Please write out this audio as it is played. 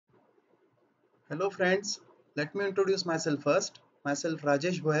Hello friends, let me introduce myself first. Myself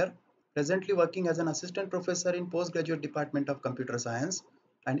Rajesh Boyer, presently working as an assistant professor in postgraduate department of computer science,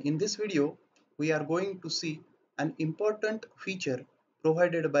 and in this video we are going to see an important feature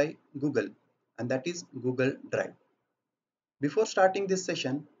provided by Google, and that is Google Drive. Before starting this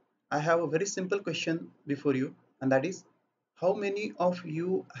session, I have a very simple question before you, and that is how many of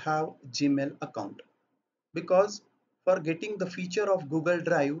you have Gmail account? Because for getting the feature of Google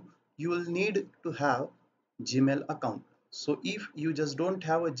Drive you will need to have Gmail account. So if you just don't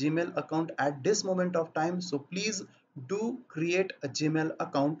have a Gmail account at this moment of time, so please do create a Gmail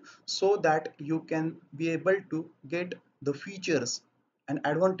account so that you can be able to get the features and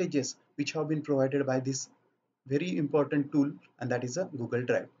advantages which have been provided by this very important tool, and that is a Google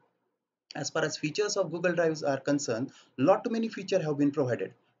Drive. As far as features of Google Drives are concerned, lot many features have been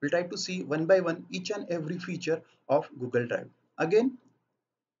provided. We'll try to see one by one each and every feature of Google Drive. Again,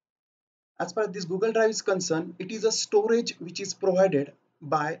 as far as this Google Drive is concerned, it is a storage which is provided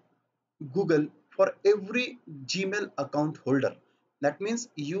by Google for every Gmail account holder. That means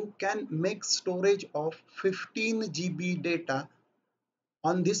you can make storage of 15 GB data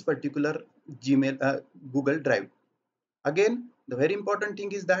on this particular Google Drive. Again, the very important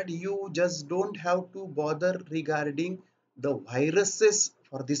thing is that you just don't have to bother regarding the viruses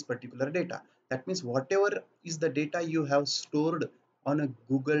for this particular data. That means whatever is the data you have stored on a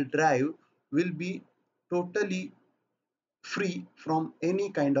Google Drive will be totally free from any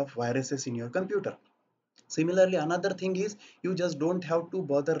kind of viruses in your computer. Similarly, another thing is you just don't have to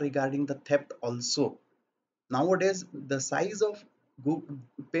bother regarding the theft also. Nowadays, the size of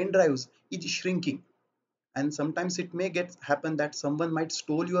pen drives is shrinking, and sometimes it may get happen that someone might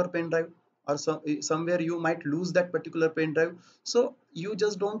steal your pen drive, or somewhere you might lose that particular pen drive. So you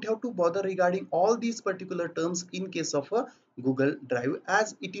just don't have to bother regarding all these particular terms in case of a Google Drive,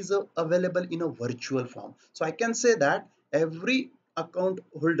 as it is available in a virtual form. So I can say that every account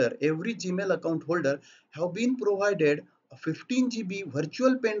holder, every Gmail account holder have been provided a 15 GB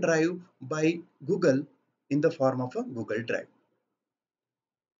virtual pen drive by Google in the form of a Google Drive.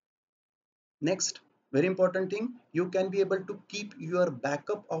 Next, very important thing, you can be able to keep your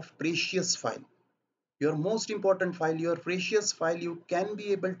backup of precious file. Your most important file, your precious file, you can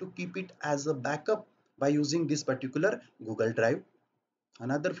be able to keep it as a backup by using this particular Google Drive.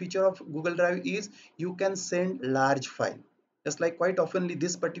 Another feature of Google Drive is you can send large file. Just like quite oftenly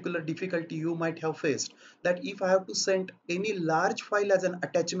this particular difficulty you might have faced, that if I have to send any large file as an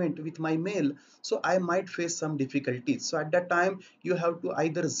attachment with my mail, so I might face some difficulties. So at that time you have to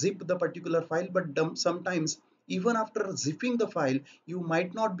either zip the particular file, but sometimes even after zipping the file you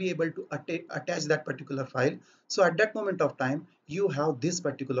might not be able to attach that particular file. So at that moment of time you have this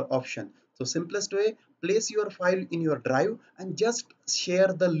particular option. So simplest way, place your file in your drive and just share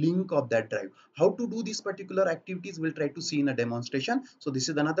the link of that drive. How to do these particular activities we'll try to see in a demonstration. So this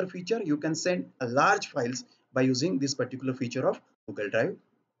is another feature, you can send a large files by using this particular feature of Google Drive.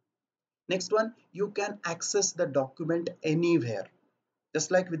 Next one, you can access the document anywhere. Just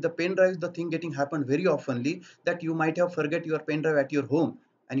like with the pen drive, the thing getting happened very oftenly, that you might have forget your pen drive at your home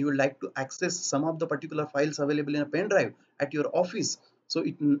and you would like to access some of the particular files available in a pen drive at your office. So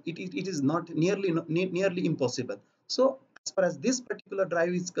it is not nearly impossible. So as far as this particular drive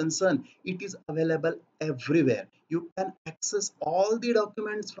is concerned, it is available everywhere. You can access all the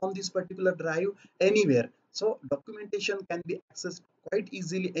documents from this particular drive anywhere. So documentation can be accessed quite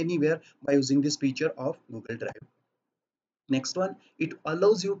easily anywhere by using this feature of Google Drive. Next one, it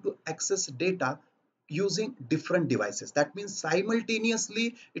allows you to access data using different devices. That means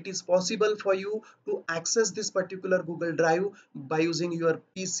simultaneously it is possible for you to access this particular Google Drive by using your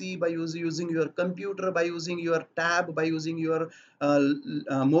PC, by using your computer, by using your tab, by using your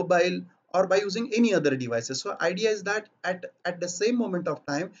mobile, or by using any other devices. So idea is that at the same moment of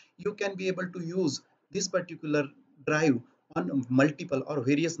time you can be able to use this particular drive on multiple or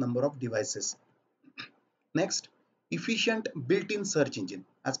various number of devices. Next, efficient built-in search engine.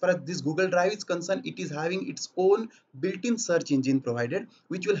 As far as this Google Drive is concerned, it is having its own built-in search engine provided,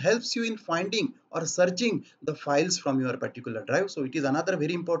 which will helps you in finding or searching the files from your particular drive. So it is another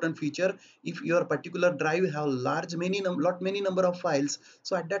very important feature. If your particular drive have many number of files,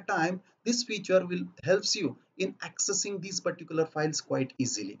 so at that time this feature will helps you in accessing these particular files quite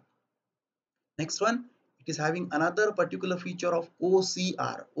easily. Next one, it is having another particular feature of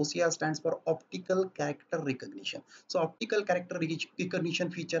OCR. OCR stands for optical character recognition. So optical character recognition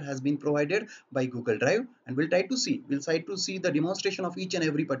feature has been provided by Google Drive, and we'll try to see the demonstration of each and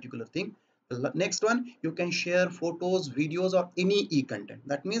every particular thing. The next one, you can share photos, videos, or any e-content.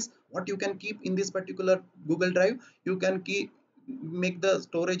 That means what you can keep in this particular Google Drive, you can make the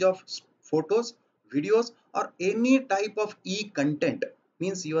storage of photos, videos, or any type of e-content,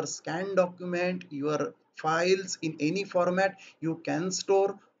 means your scanned document, your files in any format, you can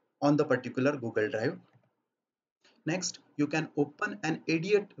store on the particular Google Drive. Next, you can open and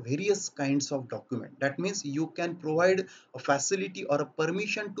edit various kinds of document. That means you can provide a facility or a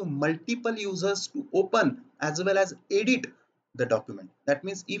permission to multiple users to open as well as edit the document. That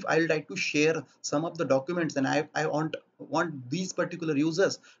means if I would like to share some of the documents and I want these particular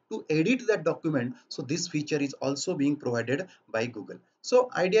users to edit that document, so this feature is also being provided by Google.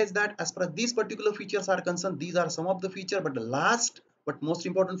 So idea is that as far as these particular features are concerned, these are some of the feature, but the last but most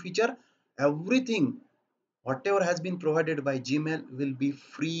important feature, everything whatever has been provided by Gmail will be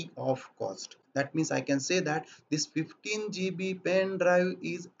free of cost. That means I can say that this 15 GB pen drive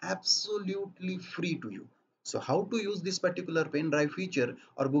is absolutely free to you. So how to use this particular pen drive feature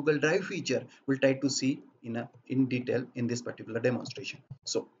or Google Drive feature, we'll try to see in detail in this particular demonstration.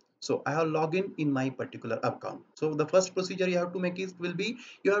 So I have logged in my particular account. So the first procedure you have to make is will be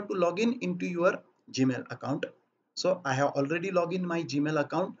you have to log in into your Gmail account. So I have already logged in my Gmail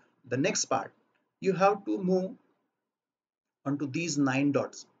account. The next part, you have to move onto these 9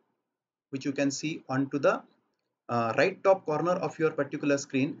 dots, which you can see onto the right top corner of your particular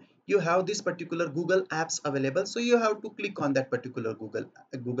screen. You have this particular Google Apps available, so you have to click on that particular Google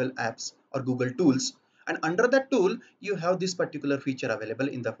Apps or Google Tools, and under that tool you have this particular feature available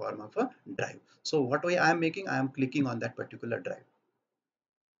in the form of a drive. So what way I am making, I am clicking on that particular drive.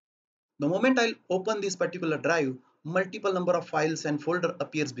 The moment I'll open this particular drive, multiple number of files and folder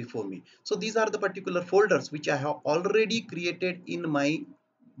appears before me. So these are the particular folders which I have already created in my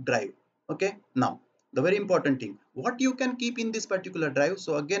drive. Okay, now the very important thing, what you can keep in this particular drive.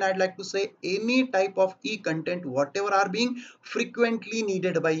 So again, I'd like to say any type of e-content, whatever are being frequently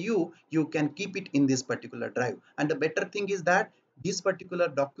needed by you, you can keep it in this particular drive. And the better thing is that these particular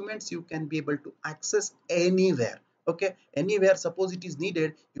documents you can be able to access anywhere. Okay, anywhere suppose it is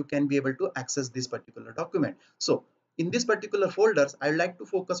needed, you can be able to access this particular document. So in this particular folders, I like to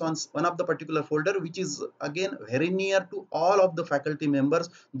focus on one of the particular folder which is again very near to all of the faculty members,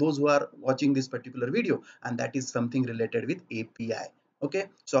 those who are watching this particular video, and that is something related with API. Okay,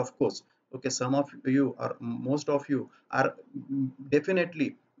 so of course, okay, some of you or most of you are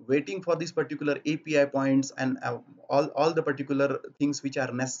definitely waiting for this particular API points and all the particular things which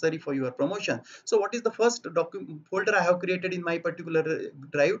are necessary for your promotion. So what is the first document folder I have created in my particular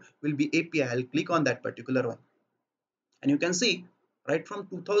drive will be API. I'll click on that particular one, and you can see right from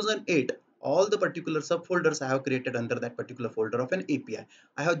 2008 all the particular subfolders I have created under that particular folder of an API.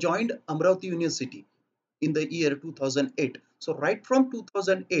 I have joined Amravati University in the year 2008. So right from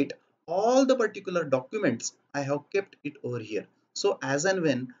 2008, all the particular documents I have kept it over here. So as and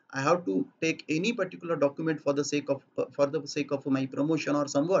when I have to take any particular document for the sake of my promotion or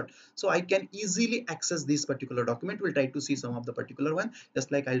somewhat, so I can easily access this particular document. We'll try to see some of the particular one.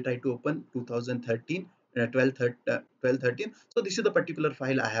 Just like I'll try to open 2013, 12, 13. So this is the particular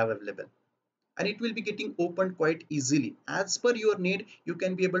file I have available, and it will be getting opened quite easily as per your need. You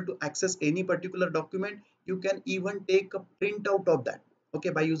can be able to access any particular document. You can even take a printout of that. Okay,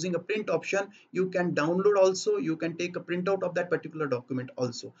 by using a print option, you can download also, you can take a printout of that particular document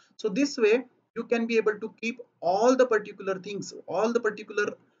also. So this way you can be able to keep all the particular things, all the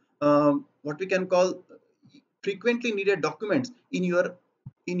particular what we can call frequently needed documents in your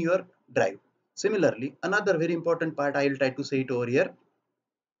drive. Similarly, another very important part, I will try to say it over here,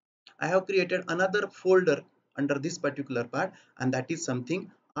 I have created another folder under this particular part, and that is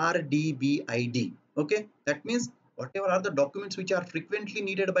something RDBID. Okay, that means whatever are the documents which are frequently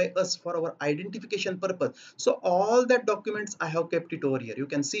needed by us for our identification purpose. So all that documents I have kept it over here. You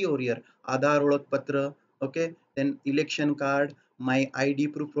can see over here Aadhaar Odhak Patra, okay, then election card, my ID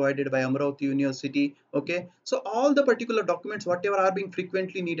proof provided by Amravati University. Okay, so all the particular documents whatever are being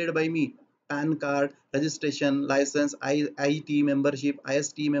frequently needed by me, PAN card, registration, license, IIT membership,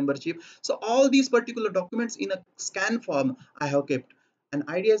 IST membership. So all these particular documents in a scan form I have kept. An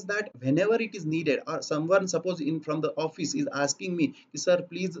idea is that whenever it is needed, or someone suppose in from the office is asking me, sir,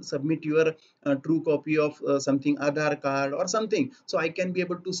 please submit your true copy of something Aadhaar card or something. So I can be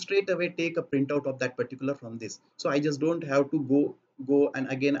able to straight away take a printout of that particular from this. So I just don't have to go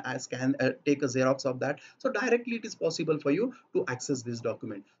and again I scan take a Xerox of that. So directly it is possible for you to access this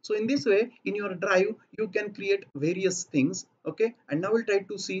document. So in this way in your drive you can create various things. Okay, and now we'll try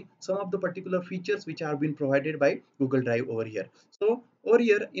to see some of the particular features which have been provided by Google Drive over here. So over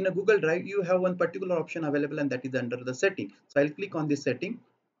here in a Google Drive you have one particular option available, and that is under the setting. So I'll click on this setting.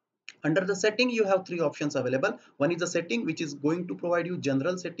 Under the setting you have three options available. One is the setting which is going to provide you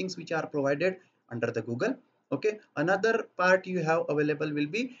general settings which are provided under the Google. Okay, another part you have available will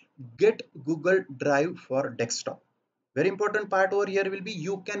be get Google Drive for desktop. Very important part over here will be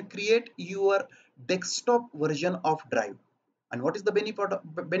you can create your desktop version of Drive. And what is the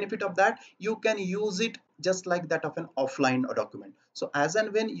benefit of that? You can use it just like that of an offline document. So as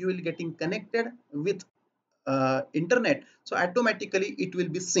and when you will getting connected with internet, so automatically it will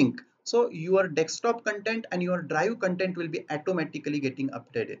be sync. So your desktop content and your Drive content will be automatically getting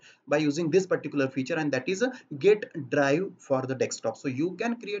updated by using this particular feature, and that is a get Drive for the desktop. So you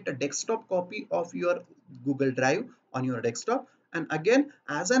can create a desktop copy of your Google Drive on your desktop, and again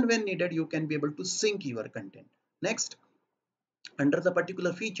as and when needed you can be able to sync your content. Next, under the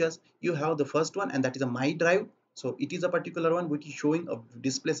particular features you have the first one, and that is a My Drive. So it is a particular one which is showing a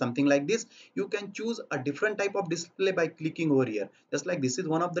display something like this. You can choose a different type of display by clicking over here. Just like this is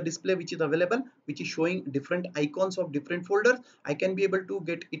one of the display which is available, which is showing different icons of different folders. I can be able to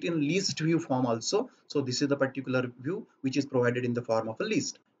get it in list view form also. So this is the particular view which is provided in the form of a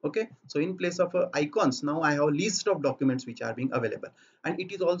list. Okay, so in place of icons, now I have a list of documents which are being available, and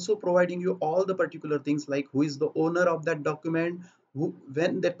it is also providing you all the particular things like who is the owner of that document,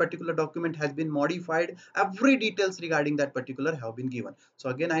 when that particular document has been modified, every details regarding that particular have been given. So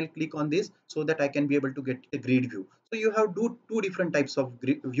again I'll click on this so that I can be able to get a grid view. So you have two different types of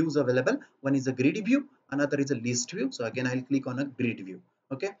views available. One is a grid view, another is a list view. So again I'll click on a grid view.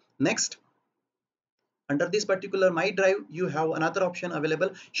 Okay, next, under this particular My Drive you have another option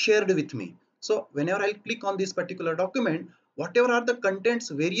available, shared with me. So whenever I'll click on this particular document, whatever are the contents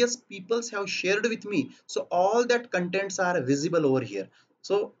various peoples have shared with me, so all that contents are visible over here.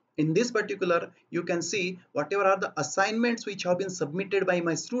 So in this particular you can see whatever are the assignments which have been submitted by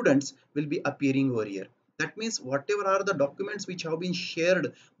my students will be appearing over here. That means whatever are the documents which have been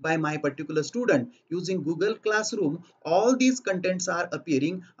shared by my particular student using Google Classroom, all these contents are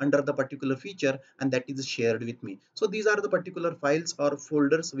appearing under the particular feature, and that is shared with me. So these are the particular files or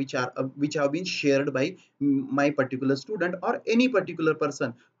folders which have been shared by my particular student or any particular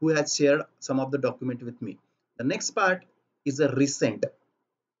person who has shared some of the document with me. The next part is a recent.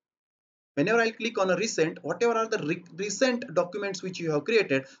 Whenever I'll click on a recent, whatever are the recent documents which you have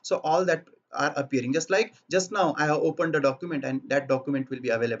created, so all that are appearing. Just like just now I have opened a document and that document will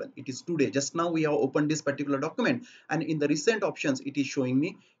be available. It is today, just now we have opened this particular document, and in the recent options it is showing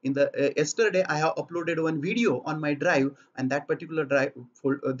me in the yesterday I have uploaded one video on my Drive, and that particular drive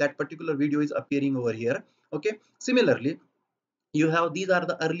that particular video is appearing over here. Okay, similarly you have these are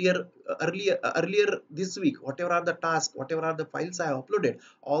the earlier this week, whatever are the tasks, whatever are the files I have uploaded,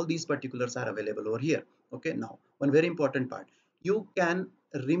 all these particulars are available over here. Okay, now one very important part, you can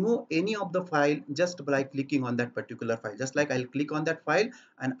remove any of the file just by clicking on that particular file. Just like I'll click on that file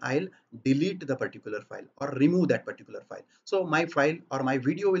and I'll delete the particular file or remove that particular file, so my file or my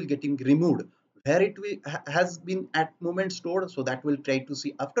video will getting removed where it has been at moment stored, so that we'll try to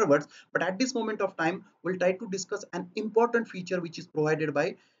see afterwards. But at this moment of time we'll try to discuss an important feature which is provided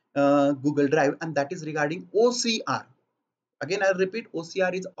by Google Drive, and that is regarding OCR. Again I'll repeat,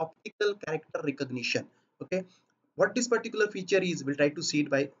 OCR is optical character recognition. Okay, what this particular feature is, we'll try to see it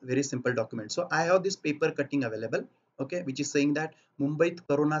by very simple document. So I have this paper cutting available, okay, which is saying that Mumbai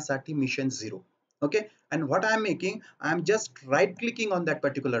Corona Sati Mission Zero. Okay, and what I am making, I am just right clicking on that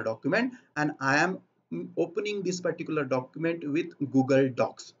particular document and I am opening this particular document with Google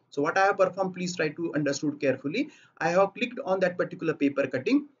Docs. So what I have performed, please try to understood carefully. I have clicked on that particular paper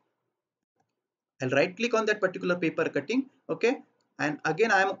cutting. I'll right click on that particular paper cutting. Okay, and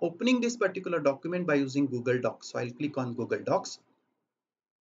again I am opening this particular document by using Google Docs. So I'll click on Google Docs.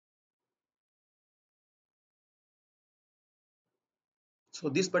 So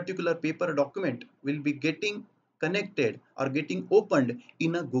this particular paper document will be getting connected or getting opened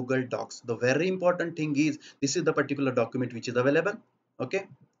in a Google Docs. The very important thing is this is the particular document which is available. Okay,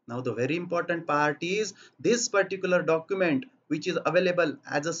 now the very important part is this particular document which is available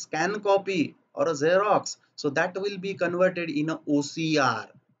as a scan copy or a Xerox, so that will be converted in a OCR.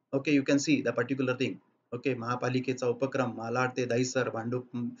 Okay, you can see the particular thing. Okay, महापालिकेचा उपक्रम मालाड ते दहिसर भांडूप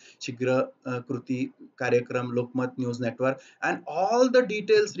शीघ्र कृती कार्यक्रम लोकमत news network, and all the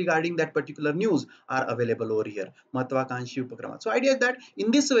details regarding that particular news are available over here. Mahत्वाकांक्षी उपक्रम. So idea is that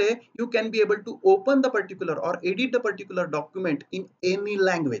in this way you can be able to open the particular or edit the particular document in any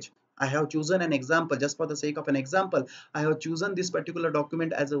language. I have chosen an example just for the sake of an example. I have chosen this particular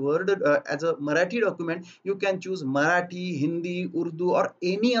document as a word as a Marathi document. You can choose Marathi, Hindi, Urdu or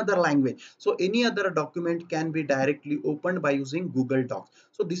any other language. So any other document can be directly opened by using Google Docs.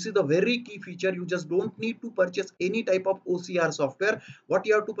 So this is the very key feature. You just don't need to purchase any type of OCR software. What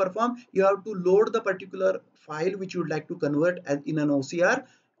you have to perform, you have to load the particular file which you would like to convert as in an OCR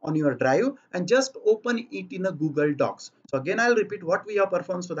on your drive and just open it in a Google Docs. So again, I'll repeat what we have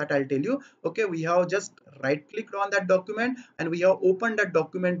performed so that I'll tell you. Okay, we have just right clicked on that document and we have opened that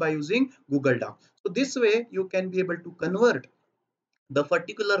document by using Google Docs. So this way you can be able to convert the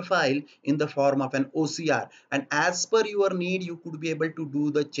particular file in the form of an OCR, and as per your need you could be able to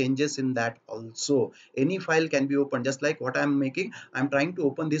do the changes in that also. Any file can be opened, just like what I'm making. I'm trying to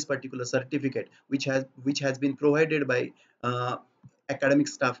open this particular certificate which has been provided by academic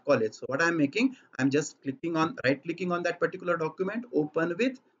staff college. So what I'm making, I'm just clicking on right clicking on that particular document, open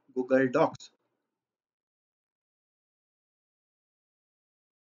with Google Docs.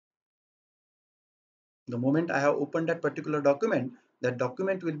 The moment I have opened that particular document, that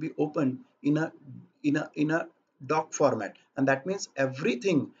document will be opened in a doc format, and that means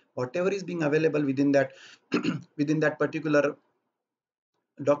everything whatever is being available within that within that particular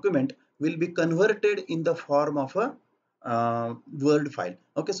document will be converted in the form of a word file.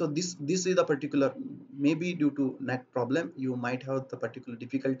 Okay, so this is the particular, maybe due to net problem you might have the particular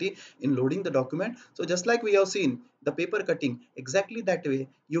difficulty in loading the document. So just like we have seen the paper cutting, exactly that way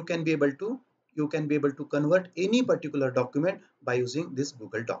you can be able to convert any particular document by using this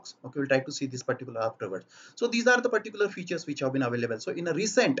Google Docs. Okay, we'll try to see this particular afterwards. So these are the particular features which have been available. So in a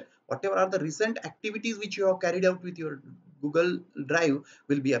recent, whatever are the recent activities which you have carried out with your Google Drive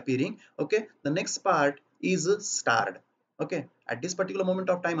will be appearing. Okay, the next part is starred. Okay, at this particular moment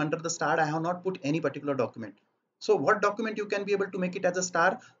of time under the starred I have not put any particular document. So what document you can be able to make it as a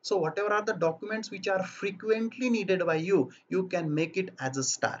star? So whatever are the documents which are frequently needed by you can make it as a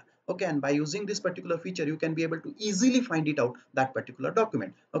star. Okay, and by using this particular feature you can be able to easily find it out, that particular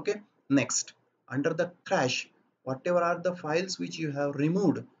document. Okay, next, under the trash, whatever are the files which you have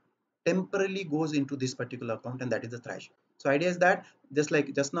removed temporarily goes into this particular account, and that is the trash. So idea is that just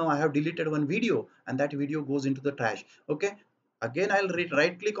like just now I have deleted one video and that video goes into the trash. Okay, again I'll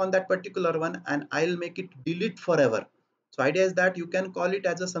right click on that particular one and I'll make it delete forever. So idea is that you can call it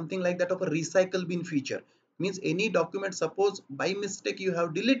as a something like that of a recycle bin feature. Means any document, suppose by mistake you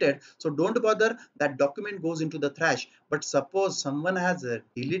have deleted, so don't bother, that document goes into the trash. But suppose someone has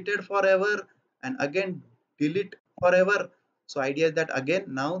deleted forever and again delete forever, so idea is that again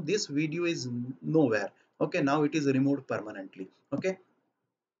now this video is nowhere. Okay, now it is removed permanently. Okay,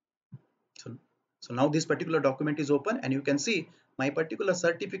 so so now this particular document is open and you can see my particular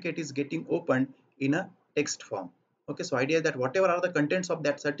certificate is getting opened in a text form. Okay, so idea is that whatever are the contents of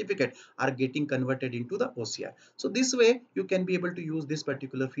that certificate are getting converted into the OCR. So this way you can be able to use this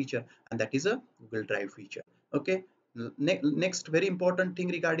particular feature, and that is a Google Drive feature. Okay, next very important thing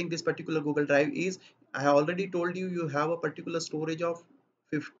regarding this particular Google Drive is I have already told you you have a particular storage of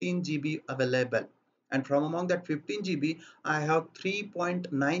 15 GB available, and from among that 15 GB I have 3.9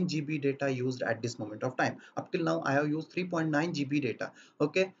 GB data used at this moment of time. Up till now I have used 3.9 GB data.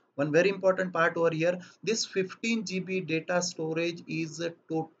 Okay, one very important part over here, this 15 GB data storage is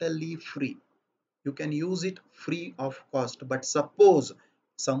totally free. You can use it free of cost, but suppose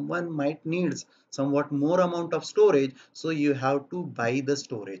someone might needs somewhat more amount of storage, so you have to buy the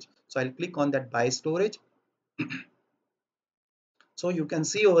storage. So I'll click on that buy storage. So you can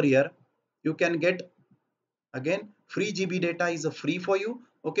see over here you can get again free GB data is a free for you.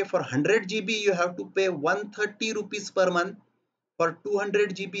 Okay, for 100 GB you have to pay 130 rupees per month. For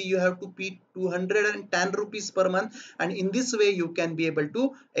 200 GB you have to pay 210 rupees per month, and in this way you can be able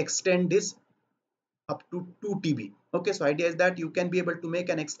to extend this up to 2 TB. Okay, so idea is that you can be able to make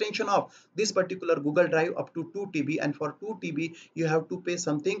an extension of this particular Google Drive up to 2 TB, and for 2 TB you have to pay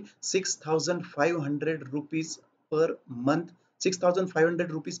something 6,500 rupees per month,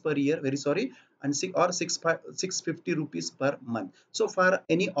 6,500 rupees per year, very sorry, and 650 rupees per month. So for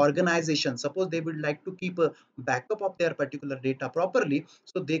any organization, suppose they would like to keep a backup of their particular data properly,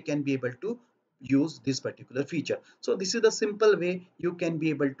 so they can be able to use this particular feature. So this is the simple way you can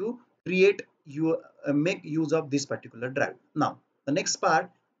be able to create you make use of this particular drive. Now the next part,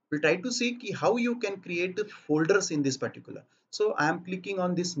 we'll try to see how you can create the folders in this particular. So I am clicking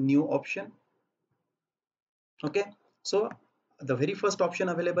on this new option. Okay, so the very first option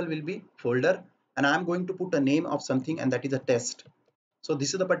available will be folder, and I am going to put a name of something, and that is a test. So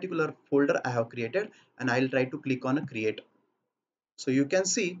this is the particular folder I have created, and I'll try to click on a create. So you can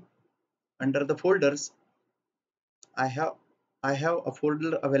see under the folders I have a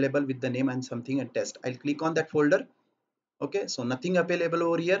folder available with the name and something and test. I'll click on that folder. Okay, so nothing available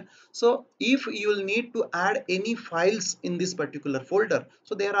over here. So if you will need to add any files in this particular folder,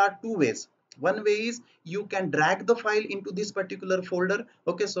 so there are two ways. One way is you can drag the file into this particular folder.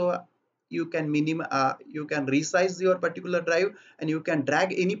 Okay, so you can resize your particular drive and you can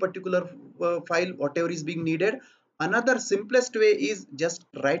drag any particular file whatever is being needed. Another simplest way is just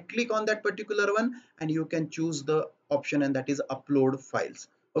right click on that particular one and you can choose the option, and that is upload files.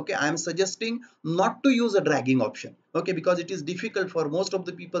 Okay, I am suggesting not to use a dragging option, okay, because it is difficult for most of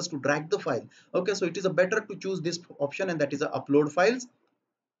the people to drag the file. Okay, so it is a better to choose this option, and that is a upload files.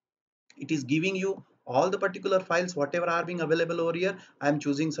 It is giving you all the particular files whatever are being available over here. I am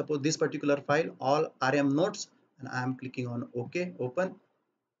choosing suppose this particular file, all rm notes, and I am clicking on ok, open.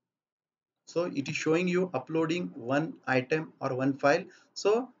 So it is showing you uploading one item or one file.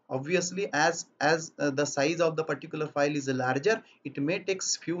 So obviously as the size of the particular file is larger, it may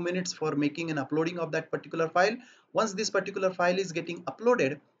takes few minutes for making an uploading of that particular file. Once this particular file is getting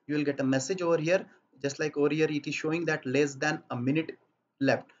uploaded, you will get a message over here. Just like over here it is showing that less than a minute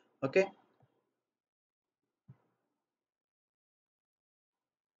left. Okay,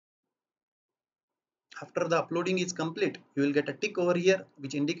 after the uploading is complete, you will get a tick over here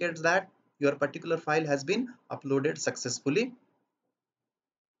which indicates that your particular file has been uploaded successfully.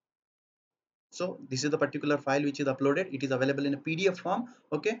 So this is the particular file which is uploaded. It is available in a pdf form.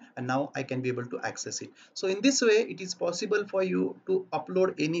 Okay, and now I can be able to access it. So in this way it is possible for you to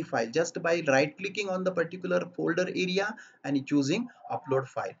upload any file just by right clicking on the particular folder area and choosing upload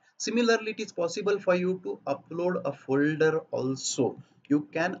file. Similarly, it is possible for you to upload a folder also. You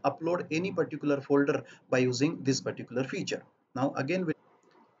can upload any particular folder by using this particular feature. Now again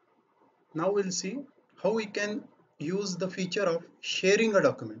now we'll see how we can use the feature of sharing a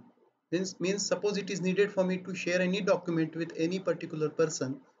document. Means suppose it is needed for me to share any document with any particular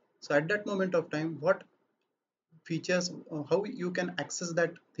person. So at that moment of time, what features, how you can access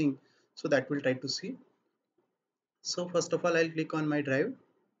that thing. So that we'll try to see. So first of all, I'll click on my drive.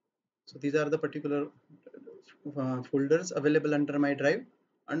 So these are the particular folders available under my drive.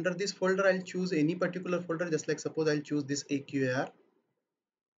 Under this folder, I'll choose any particular folder. Just like suppose I'll choose this AQAR.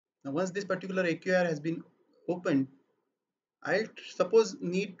 Now once this particular AQAR has been opened, I'll suppose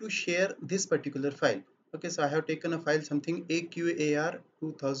need to share this particular file. Okay, so I have taken a file something AQAR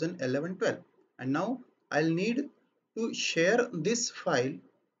 2011-12, and now I'll need to share this file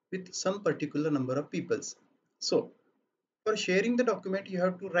with some particular number of peoples. So for sharing the document, you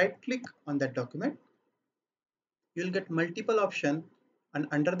have to right click on that document. You'll get multiple option, and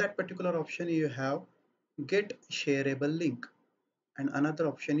under that particular option you have get shareable link, and another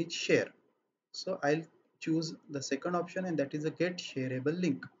option is share. So I'll choose the second option, and that is a get shareable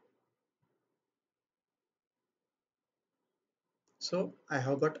link. So I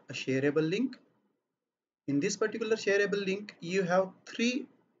have got a shareable link. In this particular shareable link, you have three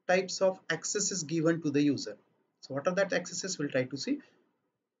types of accesses given to the user. So what are that accesses? We'll try to see.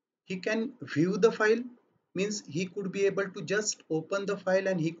 He can view the file, means he could be able to just open the file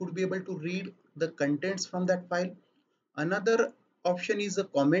and he could be able to read the contents from that file. Another option is a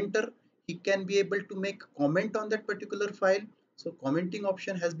commenter. He can be able to make comment on that particular file. So commenting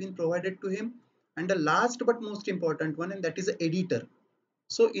option has been provided to him. And the last but most important one, and that is the editor.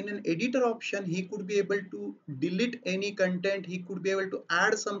 So in an editor option, he could be able to delete any content, he could be able to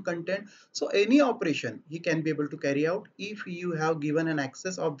add some content. So any operation he can be able to carry out if you have given an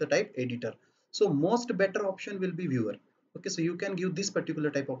access of the type editor. So most better option will be viewer. Okay, so you can give this particular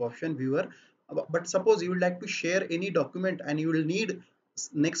type of option viewer. But suppose you would like to share any document and you will need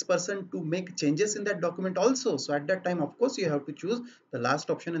next person to make changes in that document also. So at that time, of course, you have to choose the last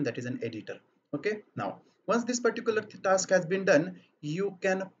option, and that is an editor. Okay, now once this particular task has been done, you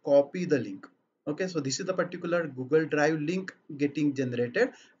can copy the link. Okay, so this is the particular Google Drive link getting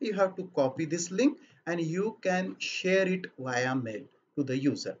generated. You have to copy this link and you can share it via mail to the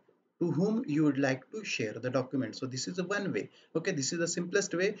user to whom you would like to share the document. So this is the one way. Okay, this is the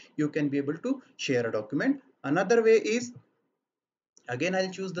simplest way you can be able to share a document. Another way is, again I'll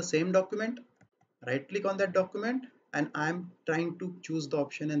choose the same document, right click on that document, and I'm trying to choose the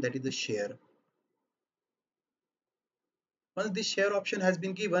option, and that is the share. Once this share option has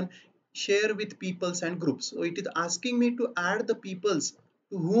been given, share with peoples and groups. So it is asking me to add the peoples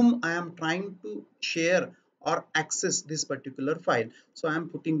to whom I am trying to share or access this particular file. So I am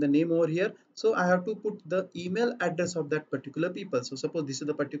putting the name over here. So I have to put the email address of that particular people. So suppose this is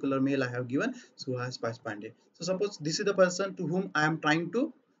the particular mail I have given, Suhas Pashpande. So suppose this is the person to whom I am trying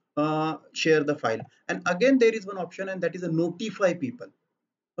to share the file. And again there is one option, and that is a notify people.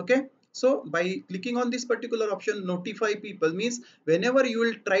 Okay, so by clicking on this particular option, notify people, means whenever you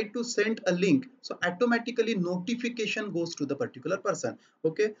will try to send a link, so automatically notification goes to the particular person.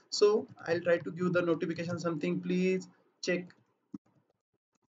 Okay, so I'll try to give the notification something, please check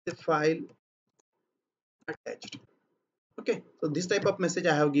the file attached. Okay, so this type of message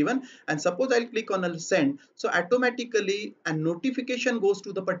I have given, and suppose I'll click on a send, so automatically a notification goes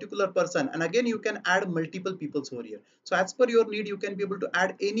to the particular person, and again you can add multiple peoples over here. So as per your need, you can be able to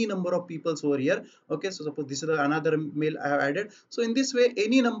add any number of peoples over here. Okay, so suppose this is another mail I have added. So in this way,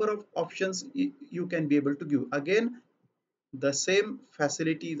 any number of options you can be able to give. Again, the same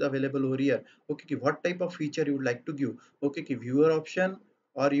facility is available over here. Okay, what type of feature you would like to give? Okay, viewer option,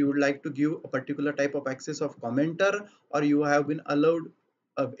 or you would like to give a particular type of access of commenter, or you have been allowed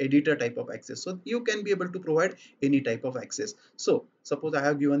of editor type of access. So you can be able to provide any type of access. So suppose I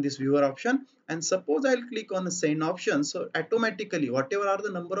have given this viewer option, and suppose I'll click on the send option, so automatically whatever are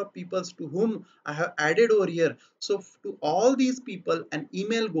the number of people to whom I have added over here, so to all these people an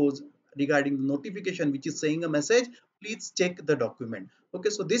email goes regarding the notification which is saying a message, please check the document. Okay,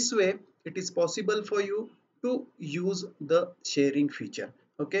 so this way it is possible for you to use the sharing feature.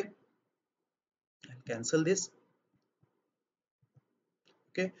 Okay, I'll cancel this.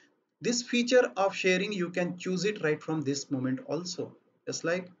 Okay, this feature of sharing, you can choose it right from this moment also. Just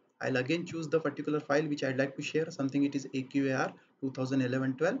like I'll again choose the particular file which I'd like to share, something it is AQAR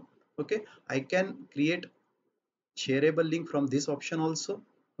 2011-12. Okay, I can create shareable link from this option also.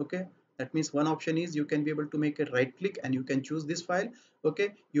 Okay, that means one option is you can be able to make a right click and you can choose this file.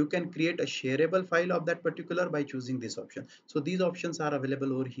 Okay, you can create a shareable file of that particular by choosing this option. So these options are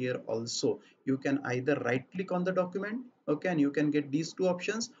available over here also. You can either right click on the document, okay, and you can get these two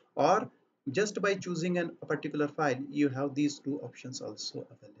options, or just by choosing a particular file you have these two options also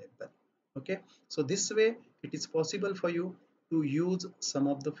available. Okay, so this way it is possible for you to use some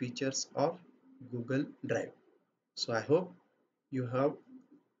of the features of Google Drive. So I hope you have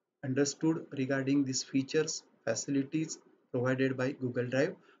understood regarding these features, facilities provided by Google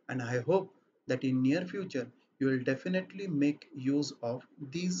Drive, and I hope that in near future you will definitely make use of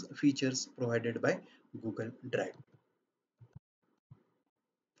these features provided by Google Drive.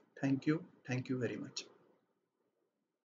 Thank you very much.